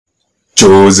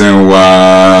Chosen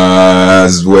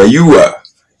ones, where you are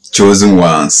chosen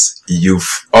ones,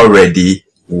 you've already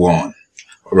won.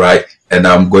 All right, and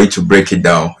I'm going to break it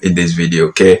down in this video.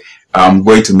 Okay, I'm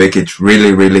going to make it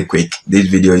really quick. This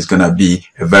video is gonna be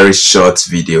a very short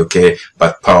video, okay,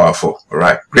 but powerful. All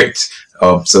right, great.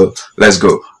 So let's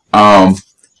go.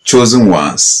 Chosen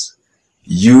ones,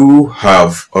 you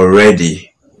have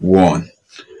already won.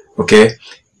 Okay,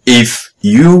 if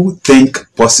you think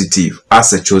positive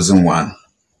as a chosen one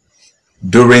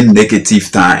during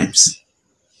negative times,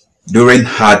 during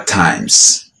hard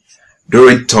times,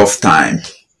 during tough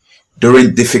times,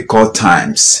 during difficult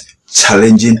times,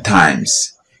 challenging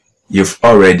times, you've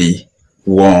already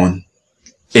won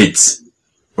it.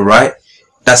 All right,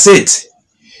 that's it.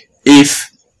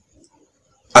 If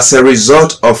as a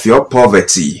result of your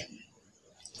poverty,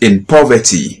 in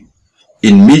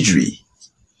misery,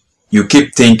 you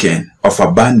keep thinking of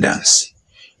abundance,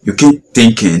 you keep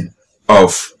thinking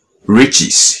of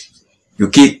riches, you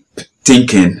keep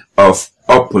thinking of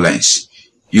opulence,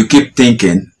 you keep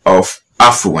thinking of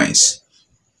affluence,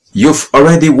 you've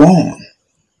already won.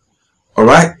 All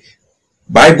right,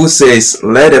 Bible says,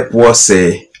 let the poor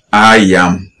say, I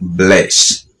am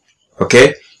blessed.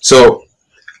 Okay, so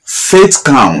faith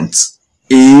counts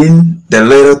in the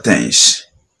little things.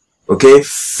 Okay,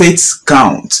 faith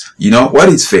counts. You know what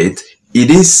is faith? It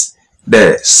is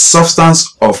the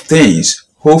substance of things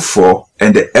hoped for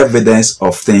and the evidence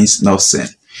of things not seen.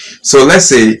 So let's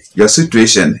say your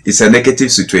situation is a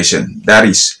negative situation. That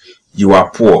is, you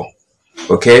are poor.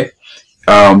 Okay,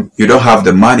 you don't have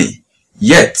the money,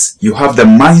 yet you have the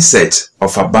mindset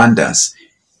of abundance.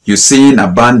 You see in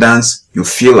abundance, you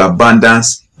feel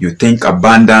abundance, you think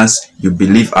abundance, you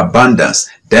believe abundance.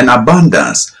 Then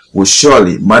abundance will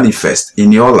surely manifest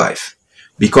in your life,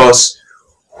 because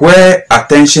where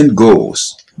attention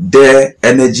goes, there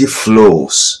energy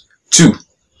flows too.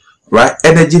 Right?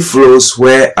 Energy flows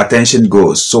where attention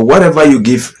goes. So whatever you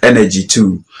give energy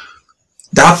to,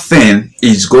 that thing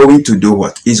is going to do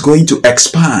what? It's going to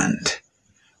expand.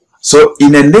 So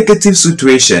in a negative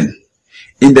situation,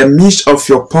 in the midst of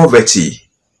your poverty,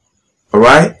 all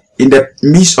right, in the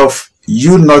midst of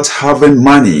you not having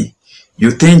money,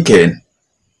 you're thinking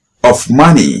of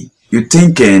money, you're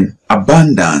thinking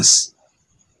abundance.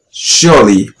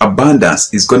 Surely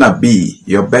abundance is gonna be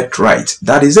your birthright.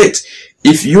 That is it.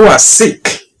 If you are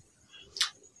sick,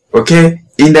 okay,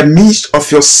 in the midst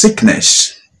of your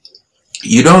sickness,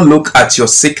 you don't look at your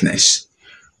sickness,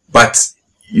 but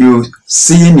you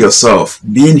seeing yourself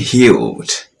being healed,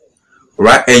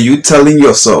 right? And you telling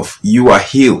yourself you are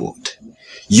healed,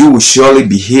 you will surely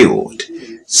be healed.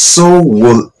 So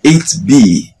will it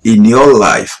be in your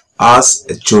life as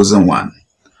a chosen one,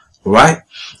 right?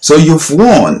 So you've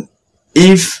won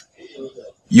if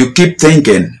you keep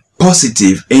thinking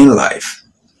positive in life,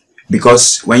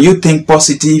 because when you think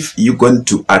positive, you're going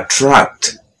to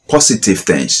attract positive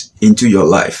things into your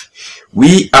life.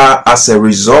 We are as a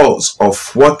result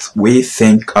of what we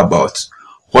think about.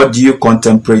 What do you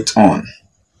contemplate on?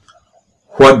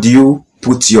 What do you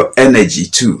put your energy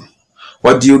to?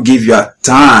 What do you give your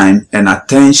time and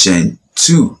attention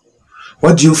to?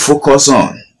 What do you focus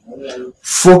on?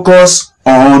 Focus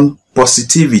on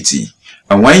positivity.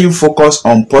 And when you focus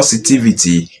on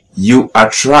positivity, you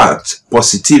attract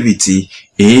positivity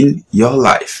in your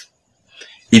life.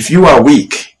 If you are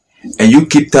weak and you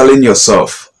keep telling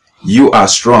yourself you are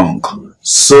strong,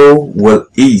 so will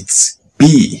it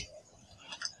be.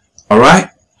 All right?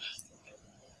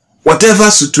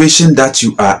 Whatever situation that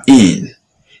you are in,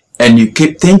 and you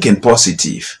keep thinking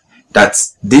positive, that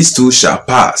this too shall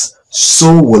pass,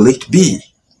 so will it be.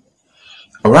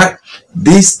 All right,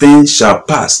 these things shall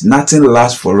pass. Nothing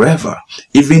lasts forever.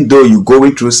 Even though you're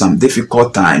going through some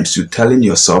difficult times, you're telling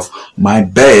yourself, my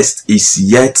best is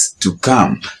yet to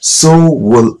come. So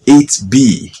will it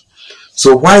be.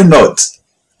 So why not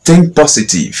think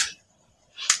positive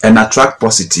and attract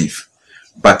positive,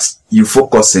 but you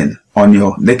focusing on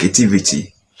your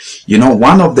negativity? You know,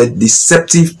 one of the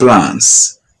deceptive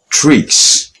plans,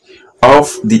 tricks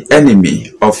of the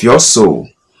enemy of your soul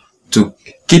to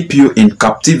keep you in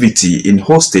captivity, in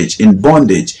hostage, in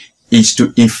bondage, is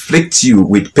to inflict you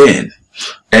with pain.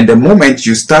 And the moment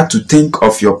you start to think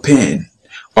of your pain,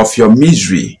 of your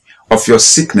misery, of your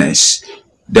sickness,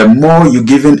 the more you're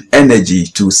giving energy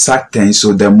to such things,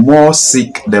 so the more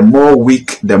sick, the more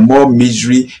weak, the more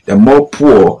misery, the more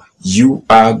poor you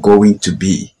are going to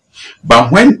be.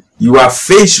 But when you are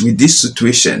faced with this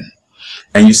situation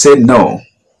and you say, no,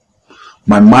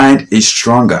 my mind is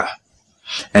stronger,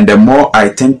 and the more I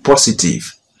think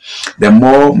positive, the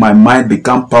more my mind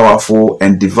becomes powerful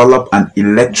and develop an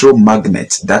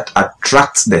electromagnet that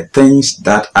attracts the things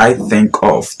that I think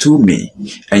of to me.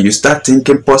 And you start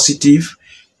thinking positive,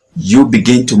 you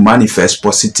begin to manifest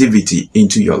positivity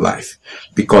into your life,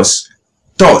 because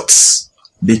thoughts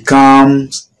become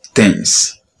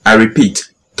things. I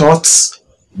repeat, thoughts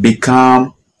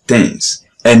become things.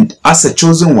 And as a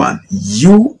chosen one,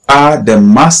 you are the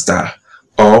master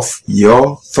of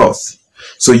your thoughts.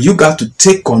 So you got to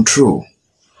take control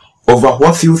over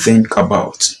what you think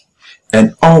about,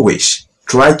 and always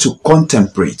try to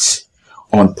contemplate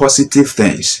on positive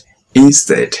things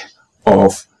instead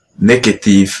of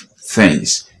negative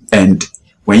things. And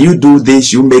when you do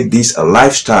this, you make this a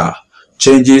lifestyle.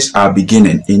 Changes are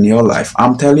beginning in your life.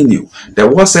 I'm telling you, there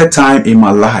was a time in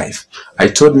my life I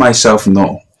told myself,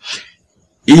 no,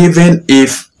 even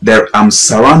if I'm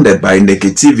surrounded by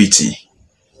negativity,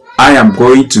 I am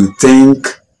going to think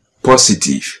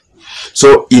positive.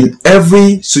 So in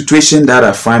every situation that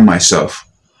I find myself,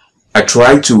 I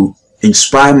try to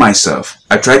inspire myself.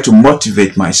 I try to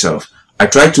motivate myself. I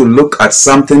try to look at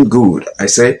something good. I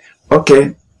say,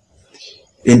 okay,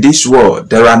 in this world,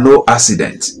 there are no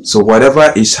accidents. So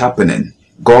whatever is happening,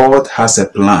 God has a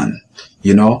plan,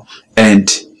 you know, and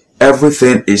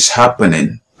everything is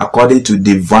happening according to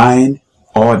divine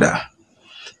order.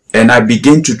 And I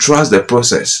begin to trust the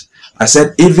process. I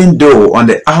said, even though on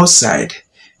the outside,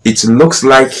 it looks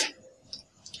like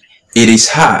it is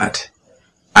hard,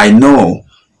 I know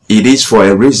it is for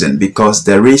a reason, because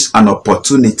there is an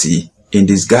opportunity in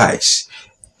disguise.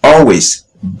 Always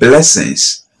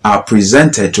blessings are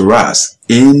presented to us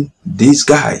in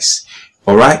disguise.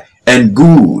 All right. And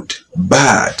good,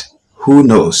 bad, who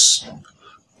knows?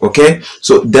 Okay,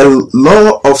 so the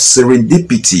law of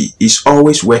serendipity is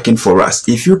always working for us.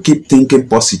 If you keep thinking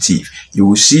positive, you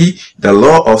will see the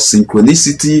law of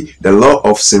synchronicity, the law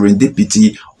of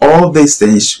serendipity, all these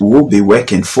things will be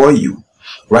working for you,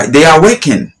 right? They are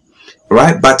working,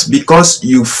 right? But because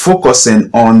you focusing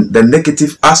on the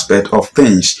negative aspect of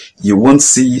things, you won't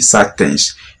see such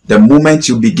things. The moment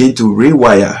you begin to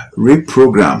rewire,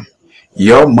 reprogram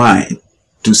your mind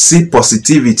to see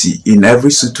positivity in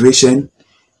every situation,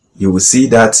 you will see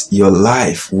that your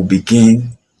life will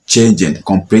begin changing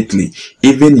completely.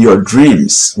 Even your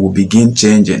dreams will begin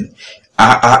changing.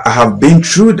 I have been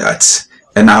through that,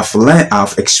 and I've learned,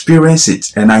 I've experienced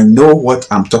it, and I know what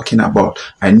I'm talking about.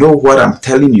 I know what I'm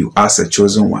telling you as a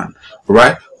chosen one,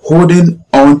 right? Holding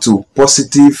on to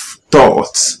positive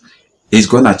thoughts is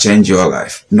going to change your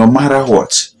life no matter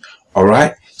what. All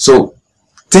right. So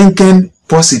thinking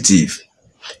positive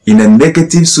in a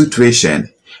negative situation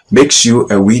makes you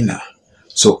a winner.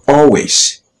 So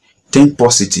always think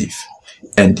positive,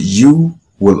 and you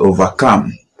will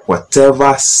overcome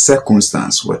whatever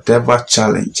circumstance, whatever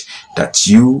challenge that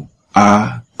you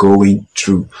are going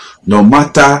through, no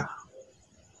matter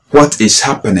what is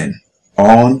happening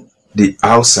on the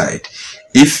outside.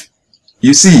 If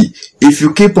you see, if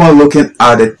you keep on looking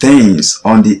at the things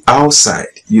on the outside,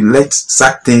 you let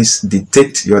such things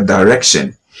dictate your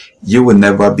direction, you will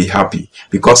never be happy,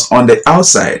 because on the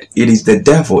outside, it is the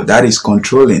devil that is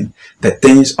controlling the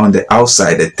things on the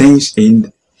outside, the things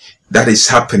that is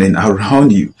happening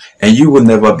around you, and you will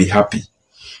never be happy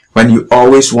when you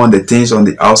always want the things on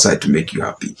the outside to make you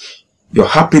happy. Your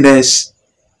happiness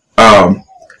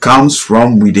comes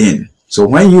from within. So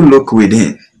when you look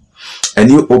within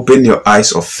and you open your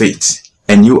eyes of faith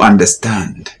and you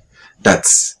understand that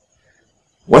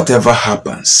whatever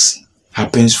happens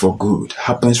for good,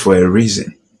 happens for a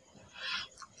reason.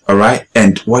 All right.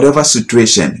 And whatever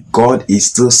situation, God is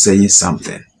still saying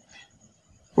something.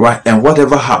 Right. And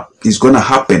whatever is going to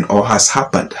happen or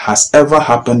has ever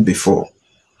happened before.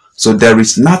 So there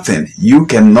is nothing you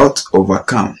cannot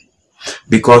overcome.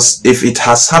 Because if it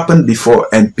has happened before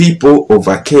and people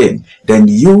overcame, then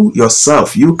you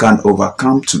yourself, you can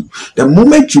overcome too. The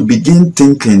moment you begin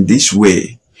thinking this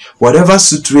way, whatever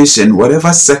situation,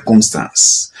 whatever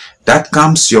circumstance that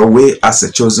comes your way as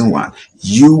a chosen one,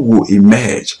 you will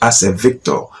emerge as a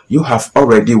victor. You have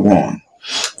already won.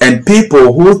 And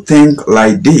people who think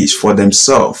like this for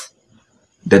themselves,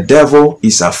 the devil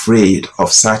is afraid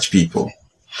of such people,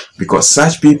 because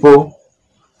such people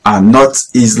are not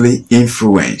easily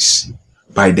influenced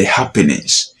by the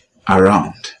happenings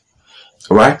around.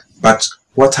 Right? But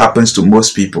what happens to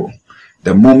most people?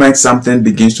 The moment something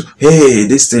begins to, hey,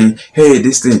 this thing, hey,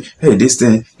 this thing, hey, this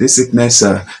thing, this sickness,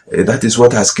 that is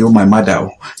what has killed my mother.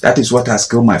 That is what has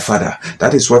killed my father.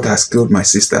 That is what has killed my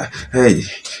sister. Hey,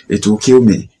 it will kill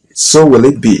me. So will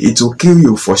it be. It will kill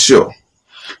you for sure.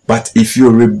 But if you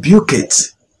rebuke it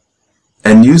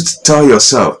and you tell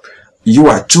yourself, you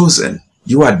are chosen,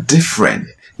 You are different.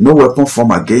 No weapon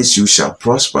formed against you shall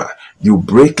prosper. You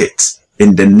break it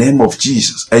in the name of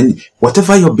Jesus. And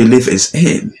whatever your belief is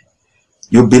in,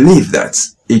 you believe that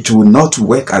it will not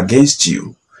work against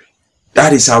you.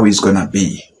 That is how it's going to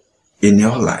be in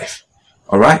your life.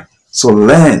 All right? So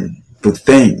learn to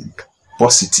think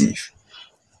positive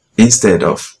instead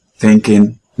of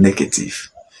thinking negative.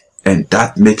 And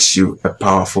that makes you a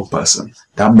powerful person.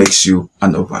 That makes you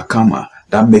an overcomer.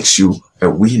 That makes you a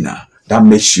winner. That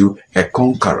makes you a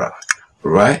conqueror.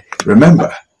 Right?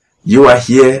 Remember, you are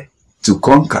here to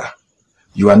conquer.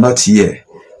 You are not here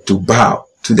to bow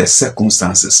to the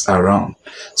circumstances around.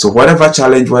 So whatever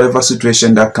challenge, whatever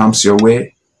situation that comes your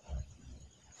way,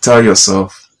 tell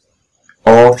yourself,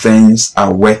 all things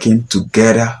are working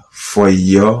together for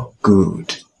your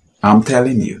good. I'm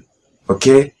telling you.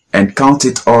 Okay? And count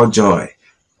it all joy.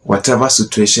 Whatever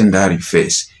situation that you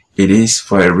face, it is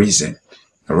for a reason.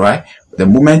 Alright? The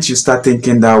moment you start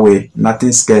thinking that way,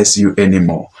 nothing scares you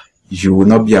anymore. You will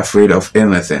not be afraid of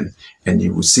anything. And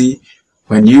you will see,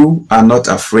 when you are not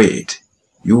afraid,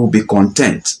 you will be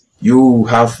content. You will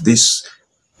have this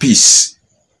peace.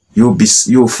 You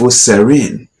will feel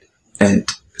serene. And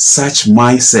such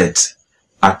mindset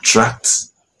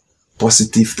attracts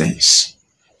positive things.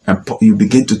 And you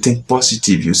begin to think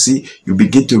positive. You see, you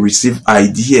begin to receive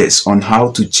ideas on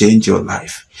how to change your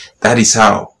life. That is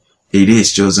how it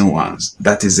is, chosen ones.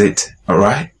 That is it. All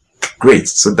right? Great.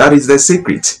 So that is the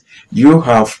secret. You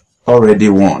have already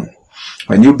won.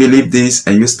 When you believe this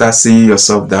and you start seeing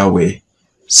yourself that way,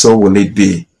 so will it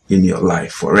be in your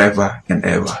life forever and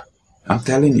ever. I'm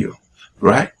telling you.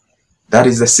 Right? That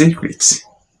is the secret.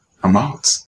 I'm out.